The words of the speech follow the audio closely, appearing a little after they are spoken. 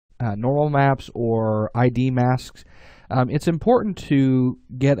normal maps or ID masks, it's important to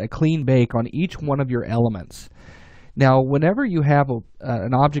get a clean bake on each one of your elements. Now, whenever you have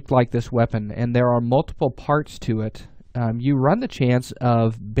an object like this weapon and there are multiple parts to it, you run the chance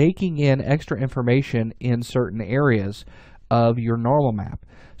of baking in extra information in certain areas of your normal map.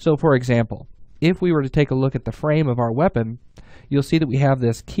 So, for example, if we were to take a look at the frame of our weapon, you'll see that we have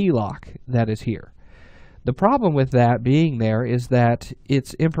this key lock that is here. The problem with that being there is that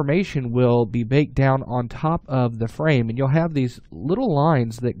its information will be baked down on top of the frame, and you'll have these little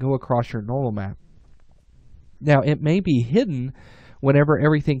lines that go across your normal map. Now, it may be hidden whenever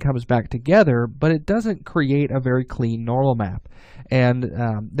everything comes back together, but it doesn't create a very clean normal map. And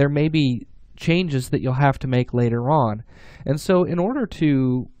there may be changes that you'll have to make later on. And so in order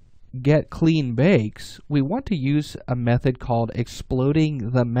to get clean bakes, we want to use a method called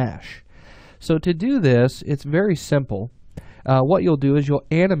exploding the mesh. So to do this, it's very simple. What you'll do is you'll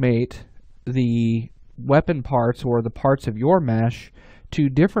animate the weapon parts or the parts of your mesh to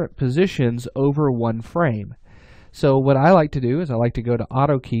different positions over one frame. So what I like to do is I like to go to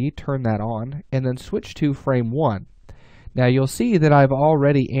Auto Key, turn that on, and then switch to frame 1. Now you'll see that I've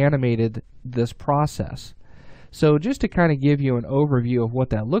already animated this process. So just to kind of give you an overview of what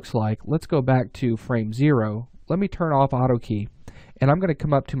that looks like, let's go back to frame 0. Let me turn off Auto Key, and I'm going to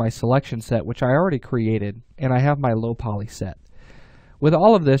come up to my selection set, which I already created, and I have my low poly set. With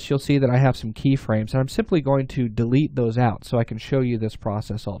all of this, you'll see that I have some keyframes, and I'm simply going to delete those out so I can show you this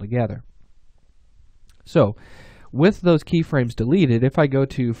process altogether. So, with those keyframes deleted, if I go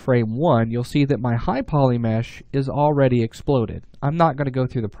to frame 1, you'll see that my high poly mesh is already exploded. I'm not going to go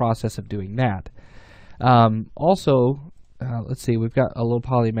through the process of doing that. Let's see, we've got a low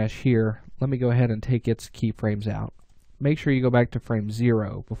poly mesh here. Let me go ahead and take its keyframes out. Make sure you go back to frame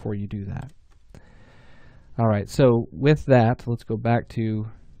 0 before you do that. Alright, so with that, let's go back to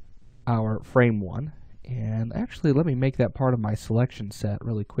our frame 1. And actually, let me make that part of my selection set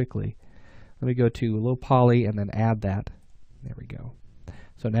really quickly. Let me go to low poly and then add that. There we go.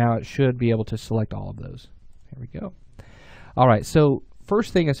 So now it should be able to select all of those. There we go. Alright, so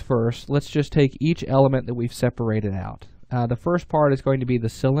first thing is first, let's just take each element that we've separated out. The first part is going to be the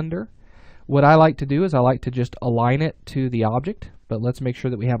cylinder. What I like to do is I like to just align it to the object, but let's make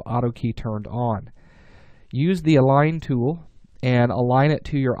sure that we have Auto Key turned on. Use the Align tool and align it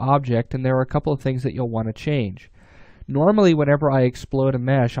to your object, and there are a couple of things that you'll want to change. Normally, whenever I explode a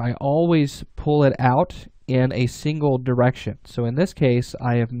mesh, I always pull it out in a single direction. So in this case,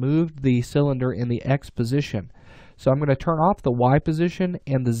 I have moved the cylinder in the X position. So I'm going to turn off the Y position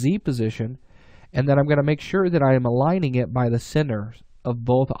and the Z position, and then I'm going to make sure that I am aligning it by the center of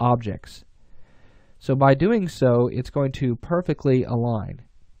both objects. So by doing so, it's going to perfectly align.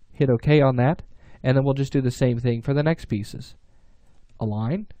 Hit OK on that, and then we'll just do the same thing for the next pieces.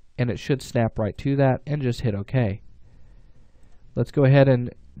 Align, and it should snap right to that, and just hit OK. Let's go ahead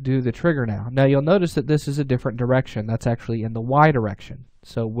and do the trigger now. Now you'll notice that this is a different direction. That's actually in the Y direction.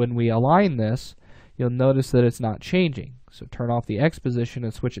 So when we align this, you'll notice that it's not changing. So turn off the X position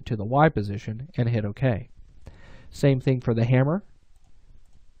and switch it to the Y position and hit OK. Same thing for the hammer.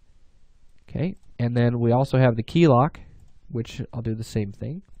 Okay, and then we also have the key lock, which I'll do the same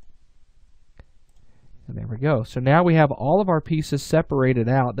thing. And there we go. So now we have all of our pieces separated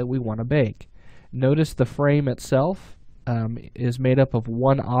out that we want to bake. Notice the frame itself is made up of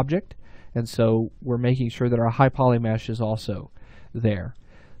one object, and so we're making sure that our high poly mesh is also there.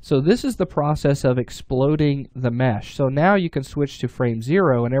 So this is the process of exploding the mesh. So now you can switch to frame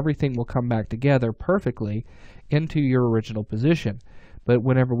 0 and everything will come back together perfectly into your original position. But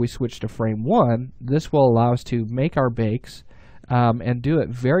whenever we switch to frame 1, this will allow us to make our bakes and do it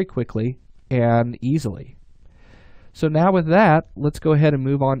very quickly and easily. So now with that, let's go ahead and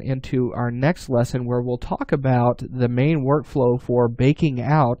move on into our next lesson where we'll talk about the main workflow for baking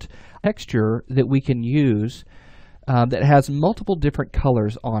out texture that we can use that has multiple different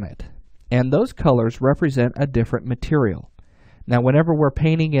colors on it. And those colors represent a different material. Now whenever we're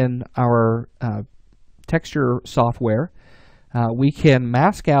painting in our texture software, we can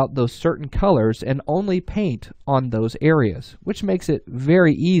mask out those certain colors and only paint on those areas, which makes it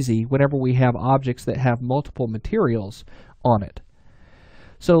very easy whenever we have objects that have multiple materials on it.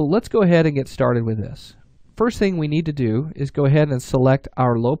 So let's go ahead and get started with this. First thing we need to do is go ahead and select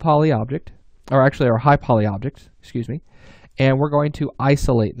our low poly object, or actually our high poly objects, excuse me, and we're going to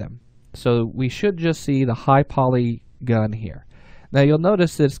isolate them. So we should just see the high poly gun here. Now you'll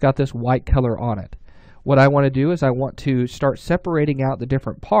notice that it's got this white color on it. What I want to do is I want to start separating out the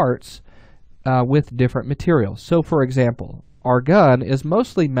different parts with different materials. So for example, our gun is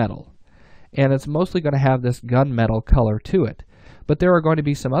mostly metal, and it's mostly going to have this gunmetal color to it. But there are going to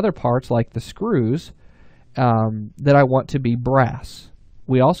be some other parts like the screws that I want to be brass.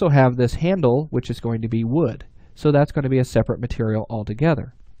 We also have this handle, which is going to be wood. So that's going to be a separate material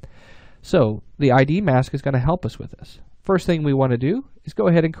altogether. So the ID mask is going to help us with this. First thing we want to do is go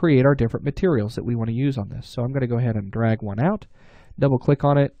ahead and create our different materials that we want to use on this. So I'm going to go ahead and drag one out, double click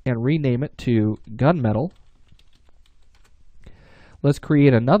on it, and rename it to gunmetal. Let's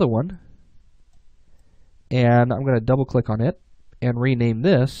create another one, and I'm going to double click on it and rename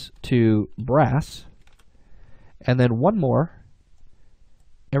this to brass, and then one more,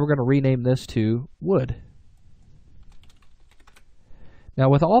 and we're going to rename this to wood. Now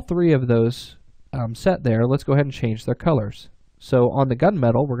with all three of those set there, let's go ahead and change their colors. So on the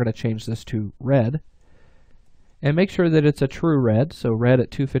gunmetal, we're going to change this to red, and make sure that it's a true red, so red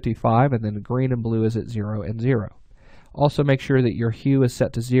at 255, and then green and blue is at 0 and 0. Also make sure that your hue is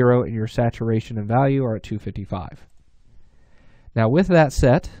set to 0 and your saturation and value are at 255. Now with that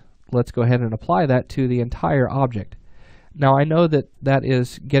set, let's go ahead and apply that to the entire object. Now I know that that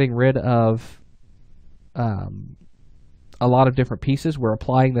is getting rid of a lot of different pieces. We're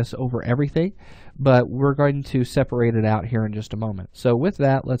applying this over everything, but we're going to separate it out here in just a moment. So with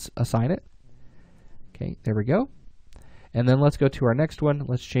that, let's assign it. Okay, there we go. And then let's go to our next one.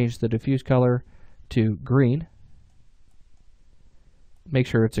 Let's change the diffuse color to green. Make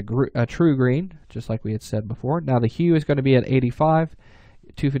sure it's a true green, just like we had said before. Now the hue is going to be at 85,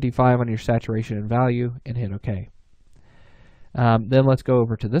 255 on your saturation and value, and hit OK. Then let's go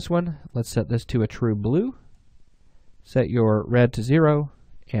over to this one. Let's set this to a true blue. Set your red to 0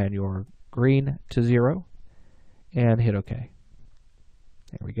 and your green to 0, and hit OK.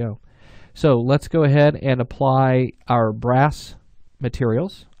 There we go. So let's go ahead and apply our brass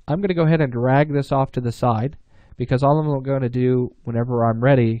materials. I'm going to go ahead and drag this off to the side, because all I'm going to do whenever I'm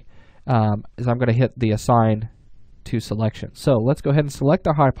ready is I'm going to hit the assign to selection. So let's go ahead and select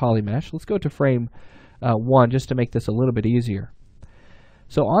our high poly mesh. Let's go to frame 1 just to make this a little bit easier.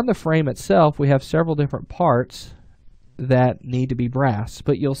 So on the frame itself, we have several different parts that need to be brass,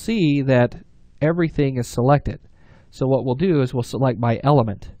 but you'll see that everything is selected. So what we'll do is we'll select by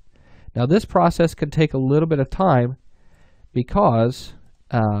element. Now this process can take a little bit of time, because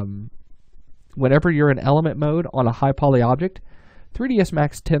whenever you're in element mode on a high poly object, 3ds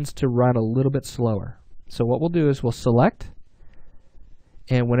Max tends to run a little bit slower. So what we'll do is we'll select,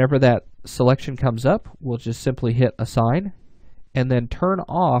 and whenever that selection comes up, we'll just simply hit assign and then turn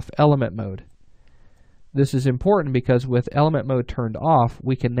off element mode. This is important because with element mode turned off,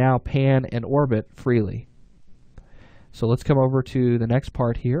 we can now pan and orbit freely. So let's come over to the next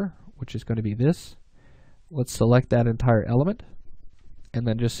part here, which is going to be this. Let's select that entire element, and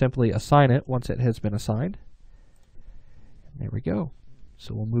then just simply assign it once it has been assigned. And there we go.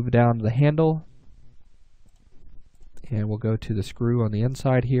 So we'll move it down to the handle, and we'll go to the screw on the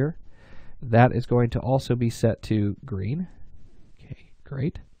inside here. That is going to also be set to green. Okay,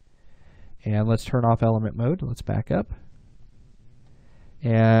 great. And let's turn off element mode. Let's back up.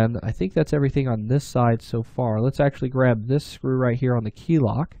 And I think that's everything on this side so far. Let's actually grab this screw right here on the key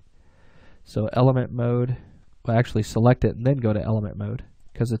lock. So element mode, well, actually select it and then go to element mode,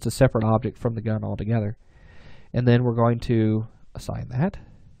 because it's a separate object from the gun altogether. And then we're going to assign that.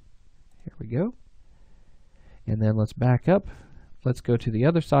 Here we go. And then let's back up. Let's go to the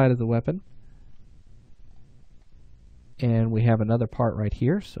other side of the weapon. And we have another part right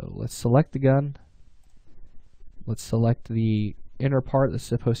here. So let's select the gun. Let's select the inner part that's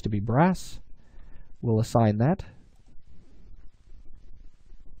supposed to be brass. We'll assign that.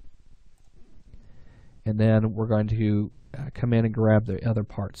 And then we're going to come in and grab the other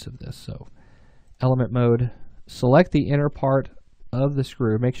parts of this. So element mode, select the inner part of the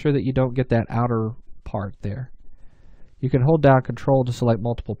screw. Make sure that you don't get that outer part there. You can hold down Control to select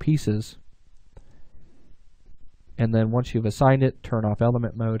multiple pieces. And then once you've assigned it, turn off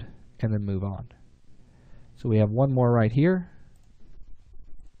element mode and then move on. So we have one more right here.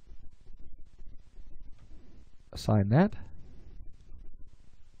 Assign that.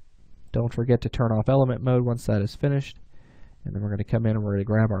 Don't forget to turn off element mode once that is finished. And then we're going to come in and we're going to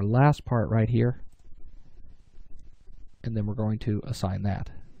grab our last part right here. And then we're going to assign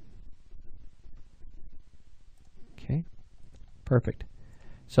that. Okay, perfect.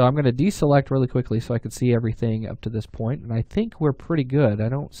 So I'm going to deselect really quickly so I can see everything up to this point. And I think we're pretty good. I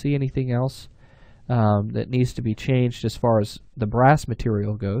don't see anything else that needs to be changed as far as the brass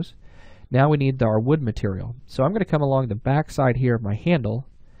material goes. Now we need our wood material. So I'm going to come along the back side here of my handle,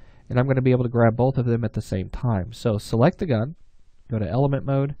 and I'm going to be able to grab both of them at the same time. So select the gun, go to element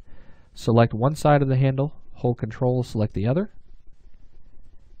mode, select one side of the handle, hold Control, select the other,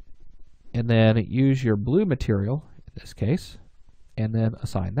 and then use your blue material, in this case, and then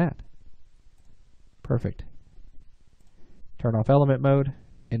assign that. Perfect. Turn off element mode,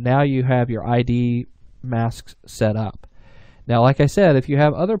 and now you have your ID masks set up. Now, like I said, if you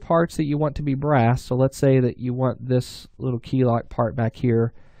have other parts that you want to be brass, so let's say that you want this little key lock part back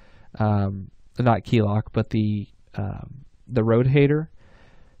here, not key lock, but the rotator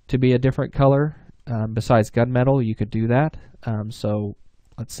to be a different color besides gunmetal, you could do that. So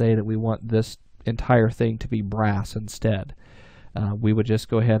let's say that we want this entire thing to be brass instead. We would just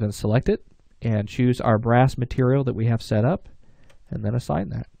go ahead and select it and choose our brass material that we have set up, and then assign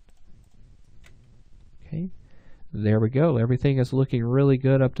that. Okay. There we go. Everything is looking really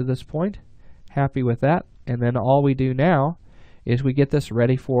good up to this point. Happy with that. And then all we do now is we get this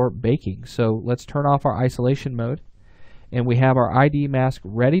ready for baking. So let's turn off our isolation mode, and we have our ID mask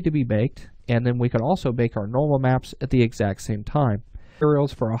ready to be baked, and then we can also bake our normal maps at the exact same time.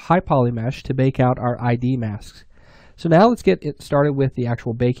 Materials for a high poly mesh to bake out our ID masks. So now let's get it started with the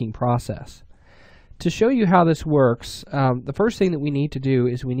actual baking process. To show you how this works, the first thing that we need to do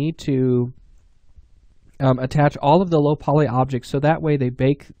is we need to attach all of the low poly objects so that way they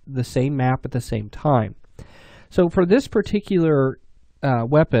bake the same map at the same time. So for this particular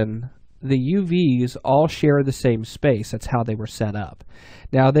weapon, the UVs all share the same space. That's how they were set up.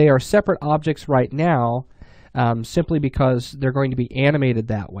 Now they are separate objects right now simply because they're going to be animated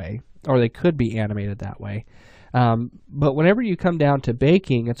that way, or they could be animated that way. But whenever you come down to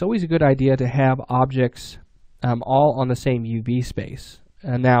baking, it's always a good idea to have objects all on the same UV space.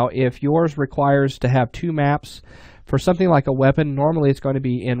 Now, if yours requires to have two maps for something like a weapon, normally it's going to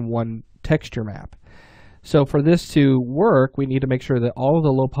be in one texture map. So for this to work, we need to make sure that all of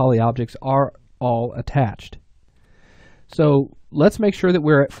the low poly objects are all attached. So let's make sure that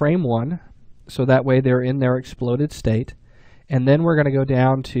we're at frame 1, so that way they're in their exploded state. And then we're going to go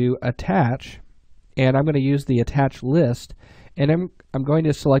down to attach, and I'm going to use the attach list, and I'm going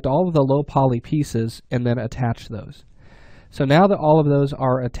to select all of the low poly pieces and then attach those. So now that all of those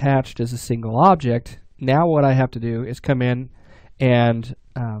are attached as a single object, now what I have to do is come in and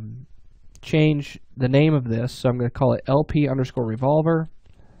change the name of this. So I'm going to call it LP_revolver.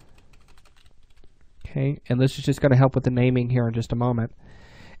 Okay, and this is just going to help with the naming here in just a moment.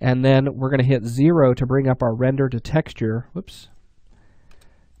 And then we're going to hit 0 to bring up our render to texture. Whoops.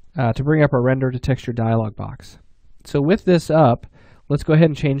 To bring up our render to texture dialog box. So with this up, let's go ahead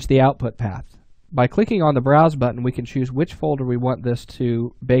and change the output path. By clicking on the Browse button, we can choose which folder we want this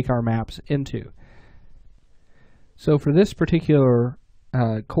to bake our maps into. So for this particular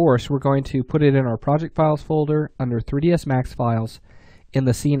course, we're going to put it in our Project Files folder under 3ds Max Files, in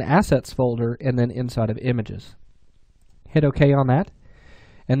the Scene Assets folder, and then inside of Images. Hit OK on that,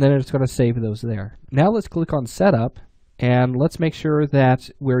 and then it's going to save those there. Now let's click on Setup, and let's make sure that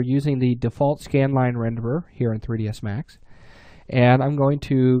we're using the default scanline renderer here in 3ds Max. And I'm going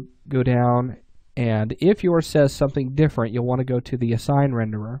to go down, and if yours says something different, you'll want to go to the Assign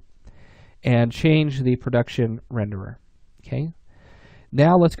renderer and change the production renderer. Okay.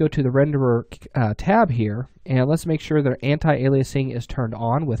 Now let's go to the renderer tab here, and let's make sure that anti-aliasing is turned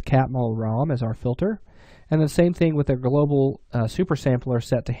on with catmull ROM as our filter, and the same thing with the global super sampler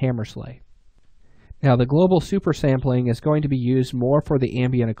set to Hammersley. Now the global super sampling is going to be used more for the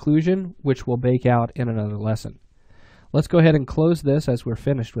ambient occlusion, which we'll bake out in another lesson. Let's go ahead and close this as we're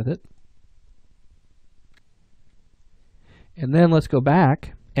finished with it. And then let's go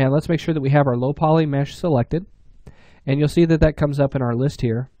back and let's make sure that we have our low poly mesh selected. And you'll see that that comes up in our list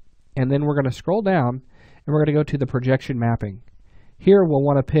here. And then we're going to scroll down and we're going to go to the projection mapping. Here we'll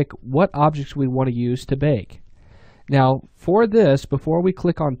want to pick what objects we want to use to bake. Now for this, before we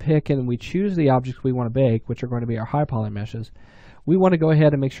click on pick and we choose the objects we want to bake, which are going to be our high poly meshes, we want to go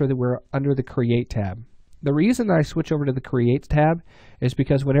ahead and make sure that we're under the Create tab. The reason that I switch over to the Create tab is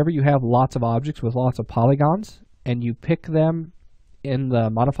because whenever you have lots of objects with lots of polygons and you pick them in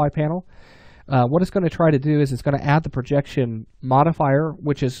the Modify panel, what it's going to try to do is it's going to add the projection modifier,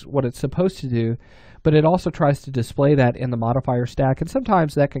 which is what it's supposed to do, but it also tries to display that in the modifier stack, and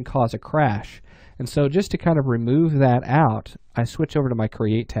sometimes that can cause a crash. And so just to kind of remove that out, I switch over to my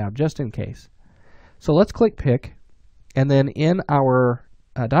Create tab just in case. So let's click Pick, and then in our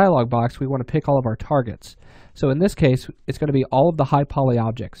dialog box, we want to pick all of our targets. So in this case, it's going to be all of the high poly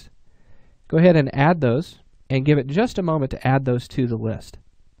objects. Go ahead and add those, and give it just a moment to add those to the list.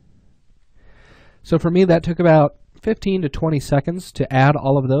 So for me, that took about 15 to 20 seconds to add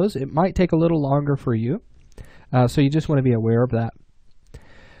all of those. It might take a little longer for you, so you just want to be aware of that.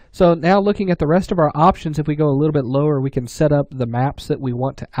 So now looking at the rest of our options, if we go a little bit lower, we can set up the maps that we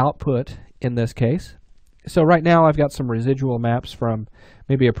want to output in this case. So right now I've got some residual maps from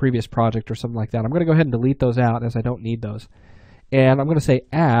maybe a previous project or something like that. I'm going to go ahead and delete those out as I don't need those. And I'm going to say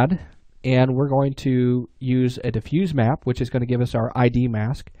add, and we're going to use a diffuse map, which is going to give us our ID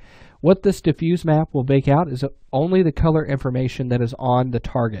mask. What this diffuse map will bake out is only the color information that is on the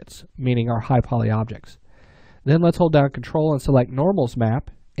targets, meaning our high poly objects. Then let's hold down Control and select Normals map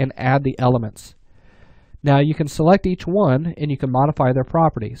and add the elements. Now you can select each one and you can modify their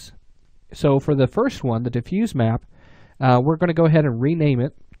properties. So for the first one, the diffuse map, we're going to go ahead and rename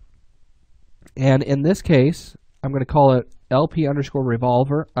it. And in this case, I'm going to call it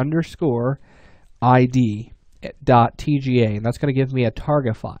LP_revolver_ID.tga, and that's going to give me a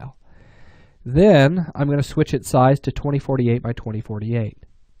target file. Then I'm going to switch its size to 2048 by 2048.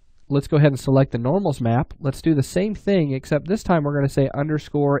 Let's go ahead and select the normals map. Let's do the same thing, except this time we're going to say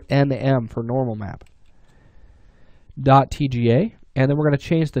 _NM for normal map. .tga, and then we're going to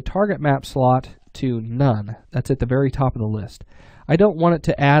change the target map slot to none. That's at the very top of the list. I don't want it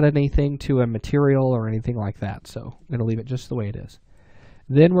to add anything to a material or anything like that, so I'm going to leave it just the way it is.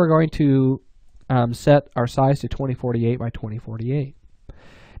 Then we're going to set our size to 2048 by 2048.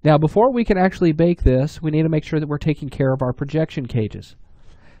 Now, before we can actually bake this, we need to make sure that we're taking care of our projection cages.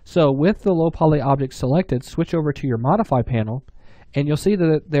 So with the low poly object selected, switch over to your Modify panel, and you'll see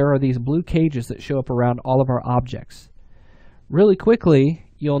that there are these blue cages that show up around all of our objects. Really quickly,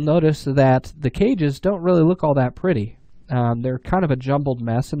 you'll notice that the cages don't really look all that pretty. They're kind of a jumbled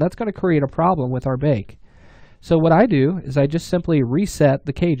mess, and that's going to create a problem with our bake. So what I do is I just simply reset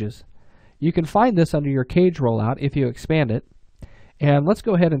the cages. You can find this under your cage rollout if you expand it. And let's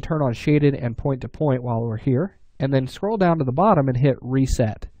go ahead and turn on shaded and point to point while we're here, and then scroll down to the bottom and hit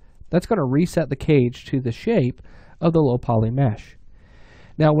reset. That's going to reset the cage to the shape of the low poly mesh.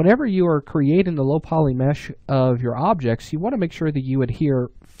 Now, whenever you are creating the low poly mesh of your objects, you want to make sure that you adhere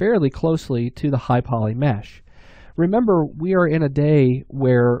fairly closely to the high poly mesh. Remember, we are in a day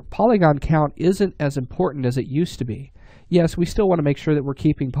where polygon count isn't as important as it used to be. Yes, we still want to make sure that we're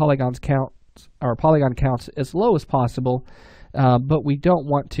keeping polygon counts as low as possible, but we don't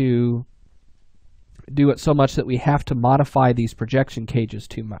want to do it so much that we have to modify these projection cages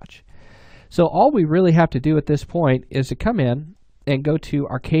too much. So all we really have to do at this point is to come in and go to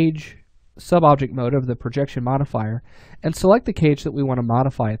our cage subobject mode of the projection modifier and select the cage that we want to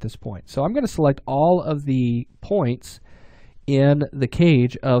modify at this point. So I'm going to select all of the points in the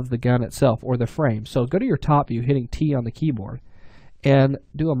cage of the gun itself, or the frame. So go to your top view, hitting T on the keyboard, and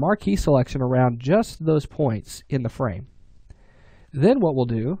do a marquee selection around just those points in the frame. Then what we'll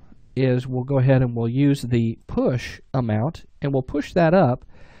do is we'll go ahead and we'll use the push amount, and we'll push that up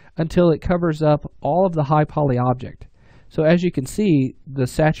until it covers up all of the high poly object. So as you can see, the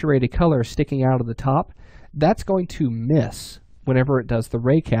saturated color sticking out of the top, that's going to miss whenever it does the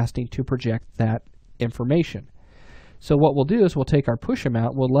ray casting to project that information. So what we'll do is we'll take our push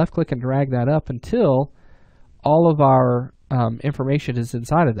amount, we'll left click and drag that up until all of our information is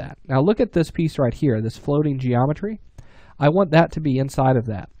inside of that. Now look at this piece right here, this floating geometry. I want that to be inside of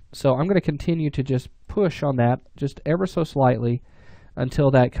that. So I'm going to continue to just push on that just ever so slightly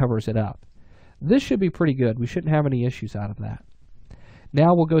until that covers it up. This should be pretty good. We shouldn't have any issues out of that.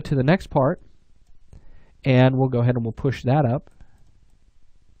 Now we'll go to the next part, and we'll go ahead and we'll push that up.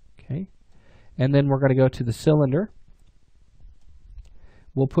 Okay. And then we're going to go to the cylinder.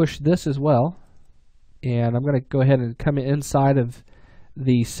 We'll push this as well. And I'm going to go ahead and come inside of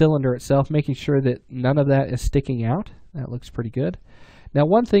the cylinder itself, making sure that none of that is sticking out. That looks pretty good. Now,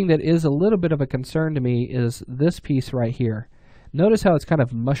 one thing that is a little bit of a concern to me is this piece right here. Notice how it's kind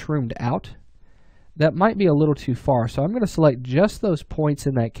of mushroomed out. That might be a little too far, so I'm going to select just those points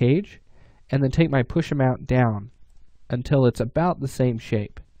in that cage and then take my push amount down until it's about the same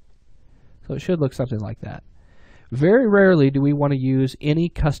shape. So it should look something like that. Very rarely do we want to use any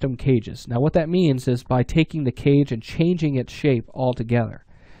custom cages. Now what that means is by taking the cage and changing its shape altogether,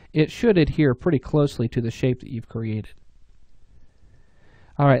 it should adhere pretty closely to the shape that you've created.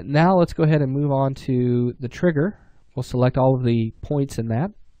 Alright, now let's go ahead and move on to the trigger. We'll select all of the points in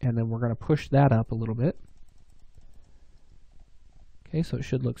that, and then we're going to push that up a little bit. Okay, so it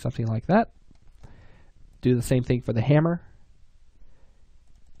should look something like that. Do the same thing for the hammer,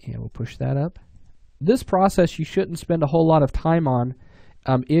 and we'll push that up. This process you shouldn't spend a whole lot of time on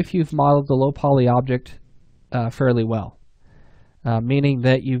if you've modeled the low poly object fairly well, meaning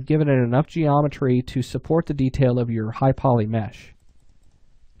that you've given it enough geometry to support the detail of your high poly mesh.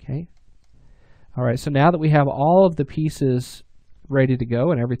 Okay. All right, so now that we have all of the pieces ready to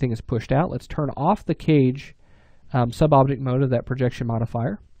go and everything is pushed out, let's turn off the cage subobject mode of that projection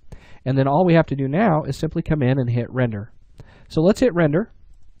modifier. And then all we have to do now is simply come in and hit render. So let's hit render,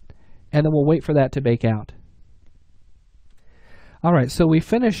 and then we'll wait for that to bake out. All right, so we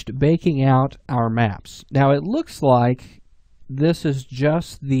finished baking out our maps. Now it looks like this is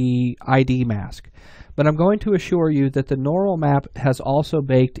just the ID mask. But I'm going to assure you that the normal map has also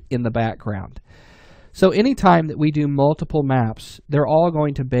baked in the background. So anytime that we do multiple maps, they're all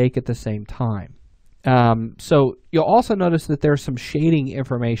going to bake at the same time. So you'll also notice that there's some shading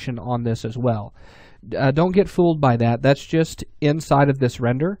information on this as well. Don't get fooled by that. That's just inside of this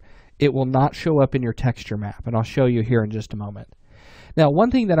render. It will not show up in your texture map, and I'll show you here in just a moment. Now,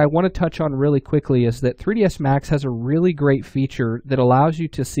 one thing that I want to touch on really quickly is that 3ds Max has a really great feature that allows you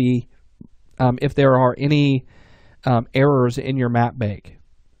to see if there are any errors in your map bake.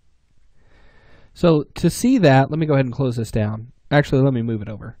 So to see that, let me go ahead and close this down. Actually, let me move it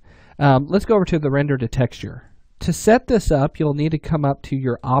over. Let's go over to the render to texture. To set this up, you'll need to come up to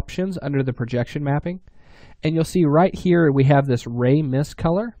your options under the projection mapping, and you'll see right here we have this ray mist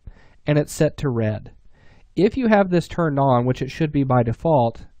color, and it's set to red. If you have this turned on, which it should be by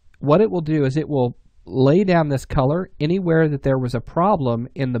default, what it will do is it will lay down this color anywhere that there was a problem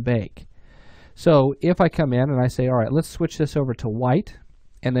in the bake. So if I come in and I say, all right, let's switch this over to white,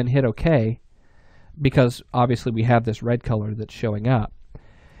 and then hit OK, because obviously we have this red color that's showing up,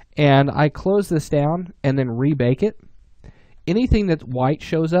 and I close this down and then rebake it, anything that white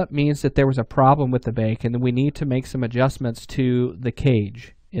shows up means that there was a problem with the bake, and then we need to make some adjustments to the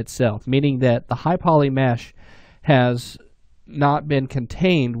cage itself, meaning that the high poly mesh has not been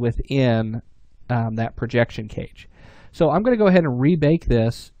contained within that projection cage. So I'm going to go ahead and rebake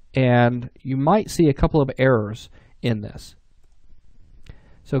this, and you might see a couple of errors in this.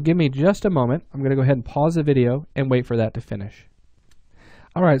 So give me just a moment. I'm going to go ahead and pause the video and wait for that to finish.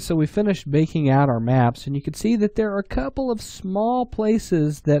 Alright, so we finished baking out our maps, and you can see that there are a couple of small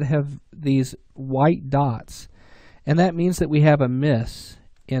places that have these white dots, and that means that we have a miss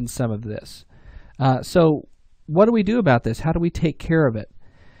in some of this. So what do we do about this? How do we take care of it?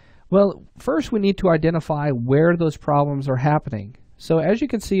 Well, first we need to identify where those problems are happening. So as you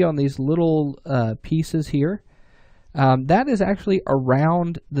can see on these little pieces here, that is actually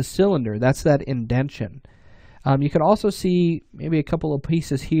around the cylinder. That's that indentation. You can also see maybe a couple of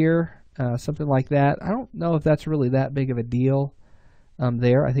pieces here, something like that. I don't know if that's really that big of a deal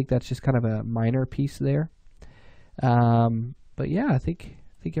there. I think that's just kind of a minor piece there. But yeah, I think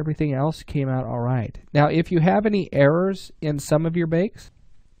everything else came out all right. Now, if you have any errors in some of your bakes,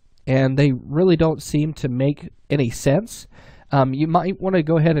 and they really don't seem to make any sense, you might want to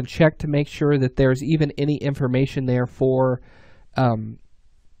go ahead and check to make sure that there's even any information there for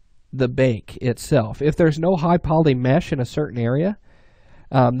the bake itself. If there's no high poly mesh in a certain area,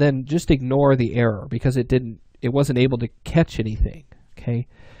 then just ignore the error because it wasn't able to catch anything. Okay,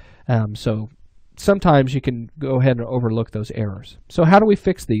 so sometimes you can go ahead and overlook those errors. So how do we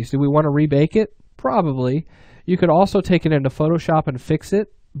fix these? Do we want to rebake it? Probably. You could also take it into Photoshop and fix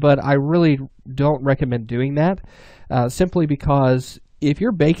it, but I really don't recommend doing that, simply because if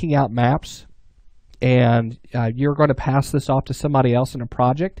you're baking out maps and you're going to pass this off to somebody else in a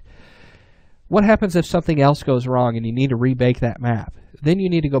project, what happens if something else goes wrong and you need to rebake that map? Then you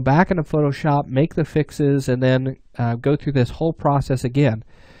need to go back into Photoshop, make the fixes, and then go through this whole process again.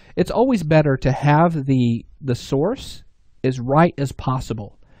 It's always better to have the source as right as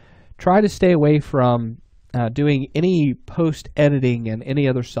possible. Try to stay away from doing any post-editing and any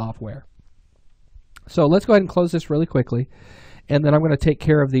other software. So let's go ahead and close this really quickly, and then I'm going to take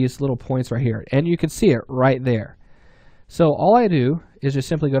care of these little points right here. And you can see it right there. So all I do is just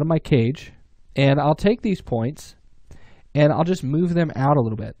simply go to my cage, and I'll take these points, and I'll just move them out a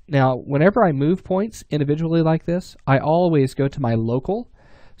little bit. Now, whenever I move points individually like this, I always go to my local,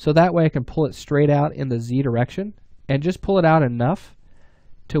 so that way I can pull it straight out in the Z direction, and just pull it out enough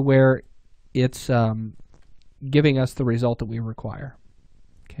to where it's giving us the result that we require.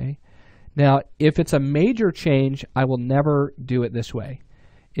 Okay. Now, if it's a major change, I will never do it this way.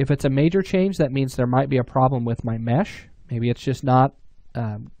 If it's a major change, that means there might be a problem with my mesh. Maybe it's just not,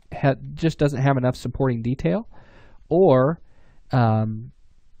 just doesn't have enough supporting detail, or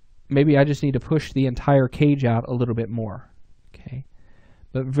maybe I just need to push the entire cage out a little bit more. Okay.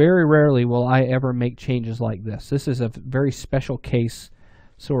 But very rarely will I ever make changes like this. This is a very special case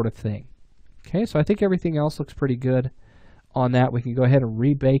sort of thing. Okay, so I think everything else looks pretty good on that. We can go ahead and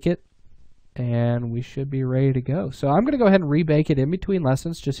rebake it, and we should be ready to go. So I'm going to go ahead and rebake it in between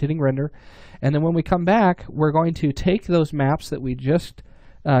lessons, just hitting render. And then when we come back, we're going to take those maps that we just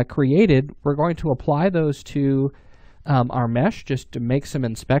created. We're going to apply those to our mesh just to make some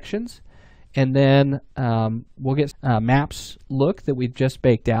inspections. And then we'll get maps look that we've just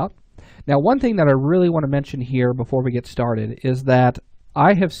baked out. Now, one thing that I really want to mention here before we get started is that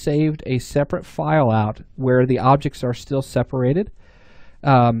I have saved a separate file out where the objects are still separated.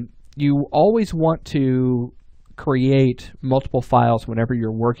 You always want to create multiple files whenever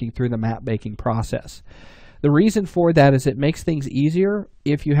you're working through the map baking process. The reason for that is it makes things easier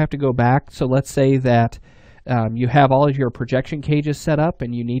if you have to go back. So let's say that you have all of your projection cages set up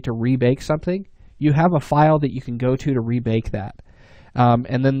and you need to rebake something. You have a file that you can go to rebake that.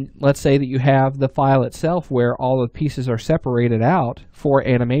 And then let's say that you have the file itself where all the pieces are separated out for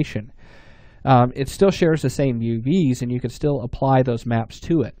animation. It still shares the same UVs and you can still apply those maps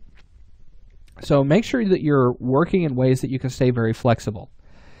to it. So make sure that you're working in ways that you can stay very flexible.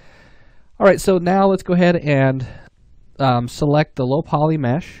 All right, so now let's go ahead and select the low poly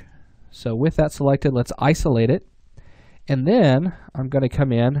mesh. So with that selected, let's isolate it. And then I'm going to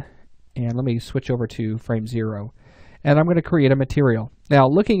come in and let me switch over to frame 0. And I'm going to create a material. Now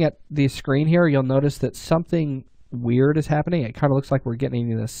looking at the screen here, you'll notice that something weird is happening. It kind of looks like we're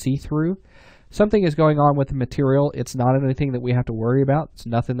getting into see-through. Something is going on with the material. It's not anything that we have to worry about. It's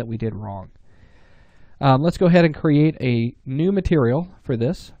nothing that we did wrong. Let's go ahead and create a new material for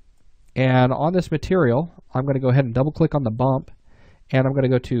this. And on this material, I'm going to go ahead and double click on the bump. And I'm going to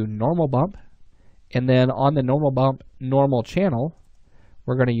go to normal bump. And then on the normal bump, normal channel,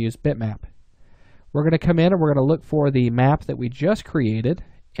 we're going to use bitmap. We're going to come in and we're going to look for the map that we just created.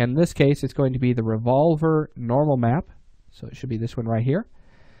 In this case, it's going to be the revolver normal map. So it should be this one right here.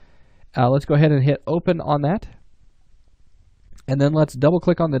 Let's go ahead and hit open on that. And then let's double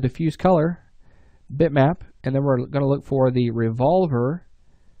click on the diffuse color bitmap. And then we're going to look for the revolver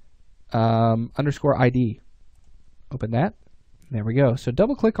underscore ID. Open that. There we go. So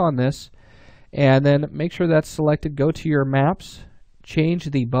double click on this and then make sure that's selected. Go to your maps. Change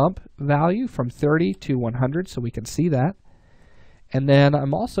the bump value from 30 to 100 so we can see that. And then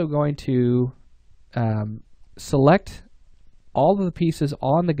I'm also going to select all of the pieces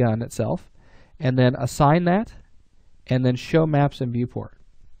on the gun itself and then assign that and then show maps in viewport.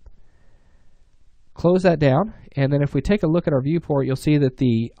 Close that down, and then if we take a look at our viewport, you'll see that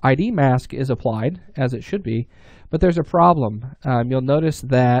the ID mask is applied as it should be, but there's a problem. You'll notice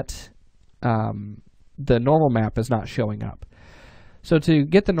that the normal map is not showing up. So to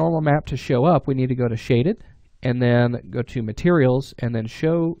get the normal map to show up, we need to go to Shaded, and then go to Materials, and then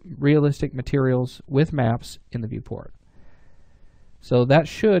Show Realistic Materials with Maps in the viewport. So that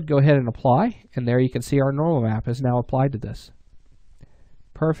should go ahead and apply, and there you can see our normal map is now applied to this.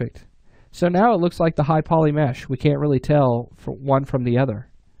 Perfect. So now it looks like the high poly mesh. We can't really tell one from the other.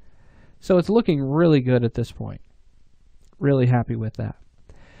 So it's looking really good at this point. Really happy with that.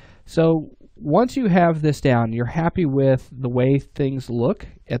 So once you have this down, you're happy with the way things look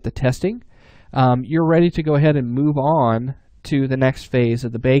at the testing, you're ready to go ahead and move on to the next phase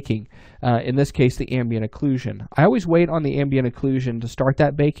of the baking. In this case, the ambient occlusion. I always wait on the ambient occlusion to start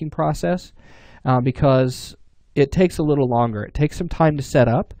that baking process because it takes a little longer. It takes some time to set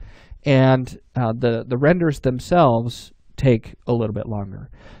up, and the renders themselves take a little bit longer.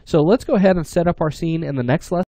 So let's go ahead and set up our scene in the next lesson.